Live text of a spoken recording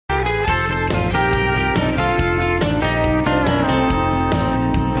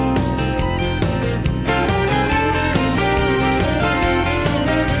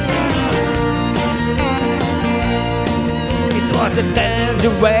the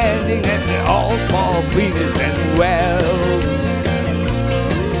wedding and the all for finished and well.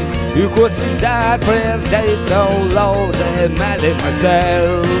 You couldn't die, friend, they go low, they mad at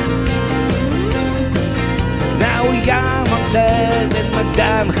myself. Now young man said that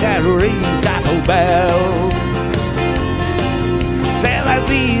Madame had ring Taco Bell. Say like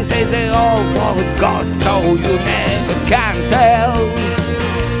these days they all for God, so you never can tell.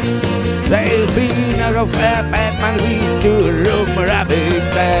 They've been out of fair Batman, we do a room rabbit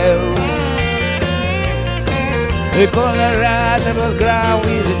cell. They call a rat on the ground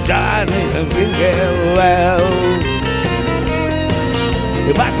with a darling and we get well.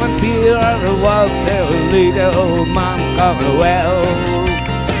 The Batman fear on the walk, their little mom coming well.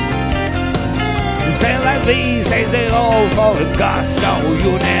 Say like these days they all for the gosh, so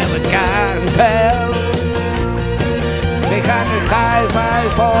you never can tell. They can't high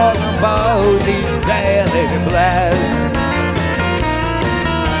five for the body, say they can bless.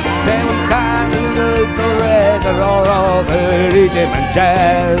 Say we can't look correct or all the rhythm and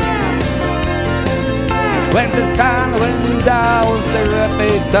jazz. When the sun went down, the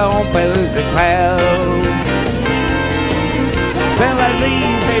rapid don't the cloud. Spell like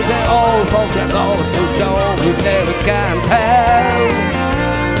these days they all folk that also don't, you never can tell.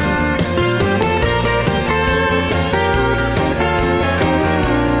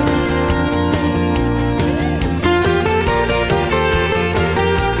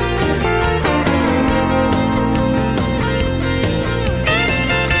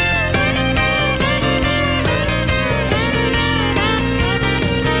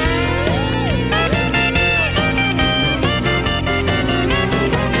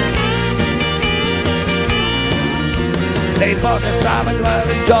 They fought the Robin while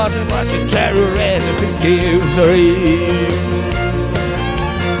the Jordan was a terrorist of the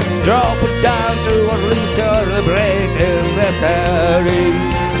drop it down to a return the break in the theory.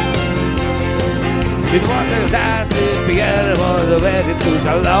 It wasn't that this piano was ready to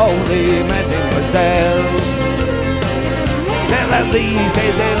the lonely man myself. Tell them these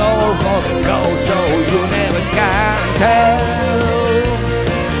days they all for the cold, so you never can tell.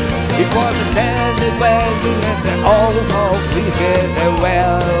 It was a tender wedding and the almost pleased and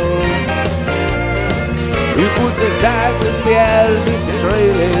well. You put the time with the Elvis, it's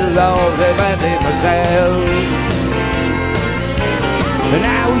really low, they made it myself. And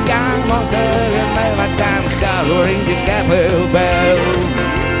now young monster and my time shall ring the capital bell.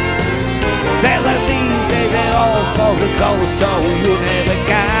 Tell them these days they all for the cold, so you never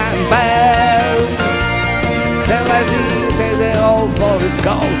can tell. Tell them these days they all for the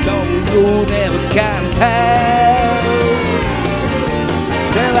cold, so you never can tell.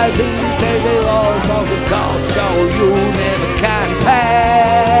 Tell like these days they all for the cold, so you